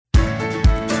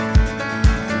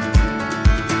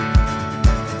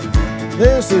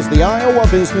This is the Iowa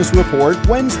Business Report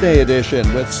Wednesday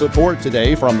edition with support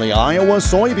today from the Iowa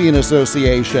Soybean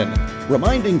Association,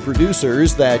 reminding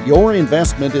producers that your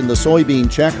investment in the soybean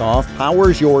checkoff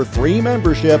powers your free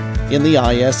membership in the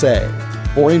ISA.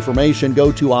 For information,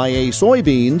 go to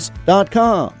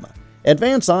iasoybeans.com.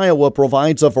 Advance Iowa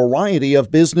provides a variety of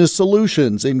business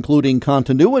solutions, including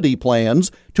continuity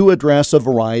plans to address a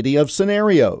variety of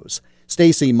scenarios.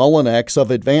 Stacy Mullinex of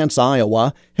Advance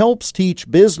Iowa helps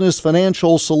teach business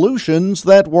financial solutions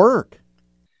that work.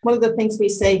 One of the things we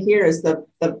say here is the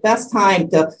best time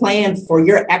to plan for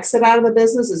your exit out of the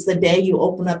business is the day you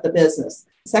open up the business.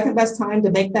 Second best time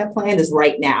to make that plan is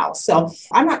right now. So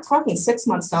I'm not talking 6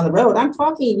 months down the road. I'm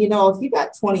talking, if you got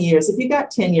 20 years, if you got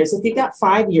 10 years, if you got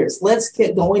 5 years, let's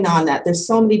get going on that. There's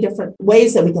so many different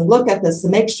ways that we can look at this to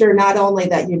make sure not only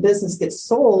that your business gets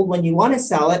sold when you want to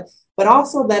sell it, but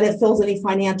also that it fills any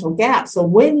financial gaps. So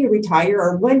when you retire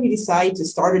or when you decide to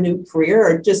start a new career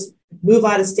or just move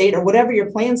out of state or whatever your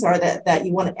plans are that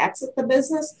you want to exit the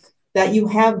business, that you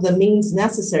have the means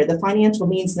necessary, the financial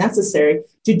means necessary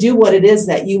to do what it is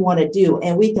that you want to do.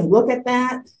 And we can look at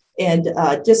that and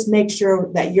just make sure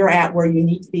that you're at where you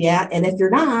need to be at. And if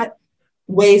you're not,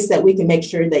 ways that we can make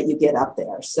sure that you get up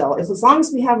there. So as long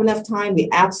as we have enough time, we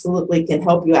absolutely can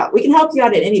help you out. We can help you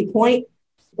out at any point,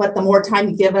 but the more time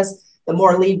you give us, the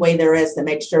more leeway there is to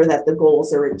make sure that the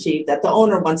goals are achieved, that the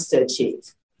owner wants to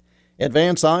achieve.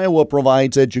 Advance Iowa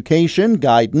provides education,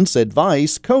 guidance,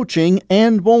 advice, coaching,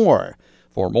 and more.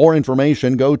 For more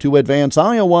information, go to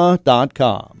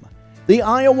advanceiowa.com. The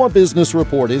Iowa Business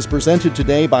Report is presented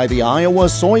today by the Iowa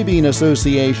Soybean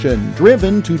Association,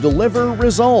 driven to deliver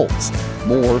results.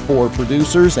 More for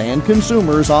producers and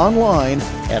consumers online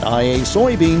at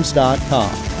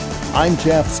iasoybeans.com. I'm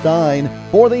Jeff Stein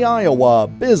for the Iowa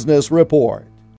Business Report.